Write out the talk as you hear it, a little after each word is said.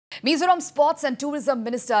Mizoram Sports and Tourism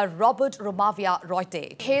Minister Romawia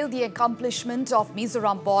Royte hailed the accomplishment of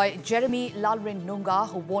Mizoram boy Jeremy Lalrinnunga,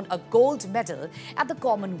 who won a gold medal at the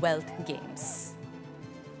Commonwealth Games.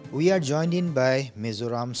 We are joined in by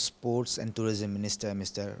Mizoram Sports and Tourism Minister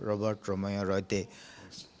Mr. Romawia Royte.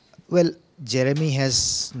 Well, Jeremy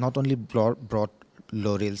has not only brought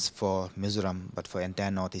laurels for Mizoram but for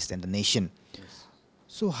entire Northeast and the nation. Yes.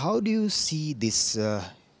 So how do you see this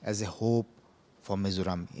as a hope for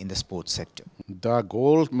Mizoram in the sports sector? The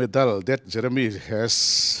gold medal that Jeremy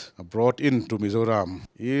has brought into Mizoram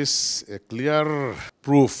is a clear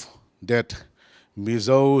proof that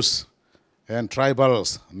Mizos and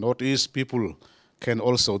tribals, Northeast people can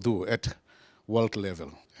also do at world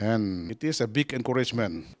level. And it is a big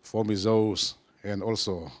encouragement for Mizos and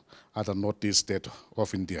also other Northeast states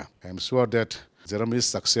of India. I'm sure that Jeremy's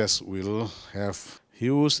success will have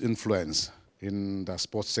huge influence in the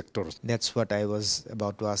sports sector. That's what I was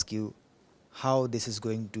about to ask you. How this is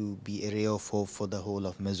going to be a ray of hope for the whole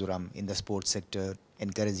of Mizoram in the sports sector,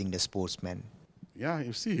 encouraging the sportsmen. Yeah,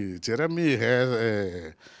 you see, Jeremy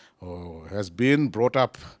has been brought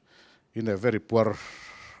up in a very poor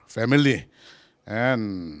family,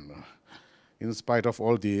 and in spite of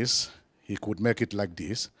all this, he could make it like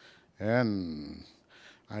this. And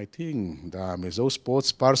I think the Mizo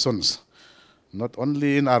sports persons, not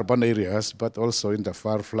only in urban areas but also in the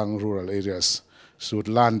far-flung rural areas, should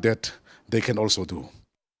learn that they can also do.